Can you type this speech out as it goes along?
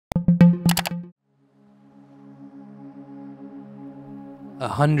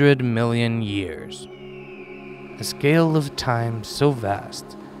100 million years. A scale of time so vast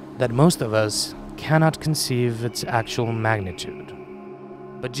that most of us cannot conceive its actual magnitude.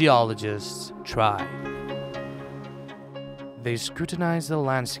 But geologists try. They scrutinize the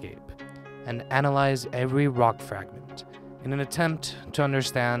landscape and analyze every rock fragment in an attempt to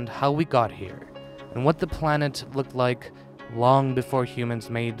understand how we got here and what the planet looked like long before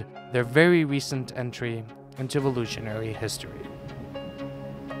humans made their very recent entry into evolutionary history.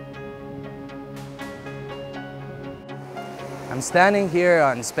 I'm standing here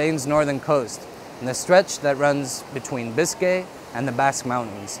on Spain's northern coast, in the stretch that runs between Biscay and the Basque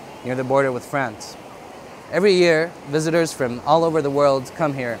Mountains, near the border with France. Every year, visitors from all over the world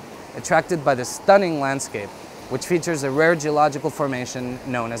come here, attracted by the stunning landscape, which features a rare geological formation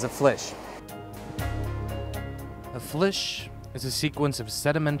known as a flysch. A flysch is a sequence of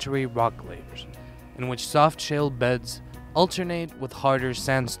sedimentary rock layers, in which soft shale beds alternate with harder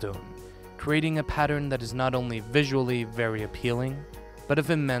sandstone, creating a pattern that is not only visually very appealing, but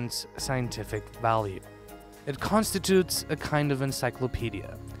of immense scientific value. It constitutes a kind of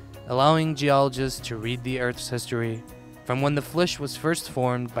encyclopedia, allowing geologists to read the Earth's history from when the flysch was first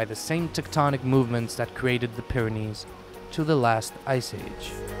formed by the same tectonic movements that created the Pyrenees to the last ice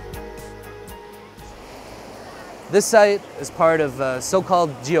age. This site is part of a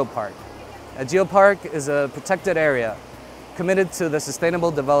so-called geopark. A geopark is a protected area committed to the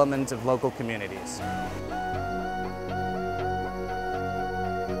sustainable development of local communities.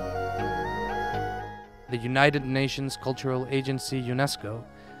 The United Nations Cultural Agency, UNESCO,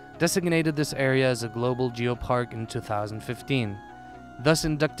 designated this area as a global geopark in 2015, thus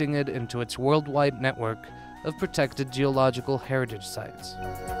inducting it into its worldwide network of protected geological heritage sites.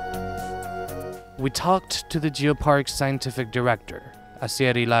 We talked to the geopark's scientific director,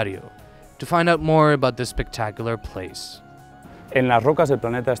 Asier Hilario, to find out more about this spectacular place. En las rocas del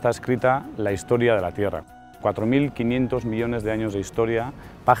planeta está escrita la historia de la Tierra. 4.500 millones de años de historia,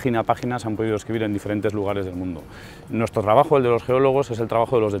 página a página, se han podido escribir en diferentes lugares del mundo. Nuestro trabajo, el de los geólogos, es el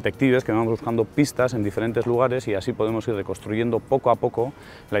trabajo de los detectives que vamos buscando pistas en diferentes lugares y así podemos ir reconstruyendo poco a poco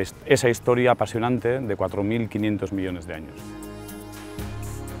esa historia apasionante de 4.500 millones de años.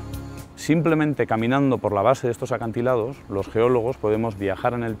 Simplemente caminando por la base de estos acantilados, los geólogos podemos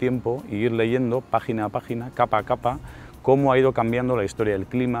viajar en el tiempo y ir leyendo página a página, capa a capa, cómo ha ido cambiando la historia del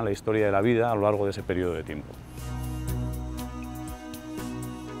clima, la historia de la vida a lo largo de ese periodo de tiempo.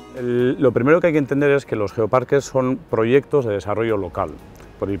 Lo primero que hay que entender es que los geoparques son proyectos de desarrollo local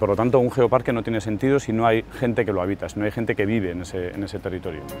y por lo tanto un geoparque no tiene sentido si no hay gente que lo habita, si no hay gente que vive en ese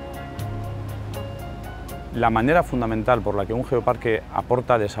territorio. La manera fundamental por la que un geoparque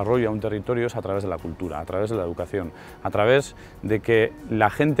aporta desarrollo a un territorio es a través de la cultura, a través de la educación, a través de que la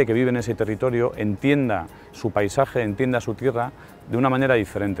gente que vive en ese territorio entienda su paisaje, entienda su tierra de una manera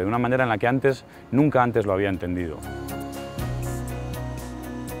diferente, de una manera en la que nunca antes lo había entendido.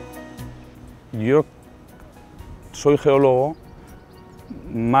 Yo soy geólogo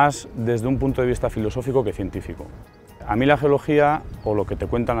más desde un punto de vista filosófico que científico. A mí la geología, o lo que te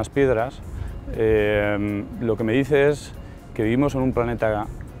cuentan las piedras, lo que me dice es que vivimos en un planeta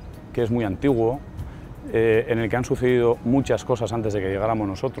que es muy antiguo, en el que han sucedido muchas cosas antes de que llegáramos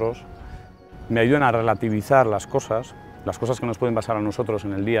nosotros. Me ayudan a relativizar las cosas que nos pueden pasar a nosotros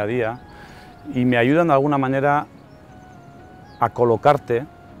en el día a día, y me ayudan de alguna manera a colocarte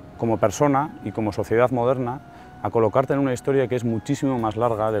como persona y como sociedad moderna, a colocarte en una historia que es muchísimo más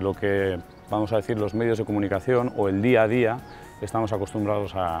larga de lo que, vamos a decir, los medios de comunicación o el día a día estamos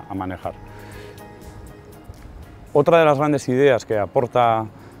acostumbrados a manejar. Otra de las grandes ideas que aporta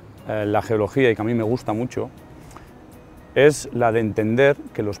la geología y que a mí me gusta mucho es la de entender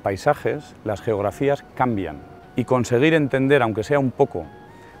que los paisajes, las geografías cambian y conseguir entender, aunque sea un poco,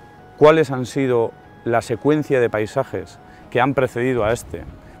 cuáles han sido la secuencia de paisajes que han precedido a este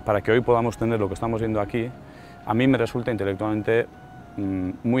para que hoy podamos tener lo que estamos viendo aquí, a mí me resulta intelectualmente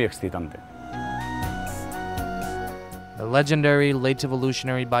muy excitante. The legendary late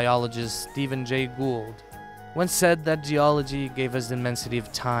evolutionary biologist Stephen Jay Gould once said that geology gave us the immensity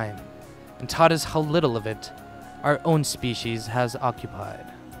of time and taught us how little of it our own species has occupied.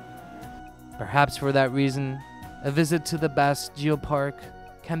 Perhaps for that reason, a visit to the Basque Geopark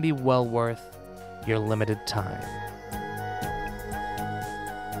can be well worth your limited time.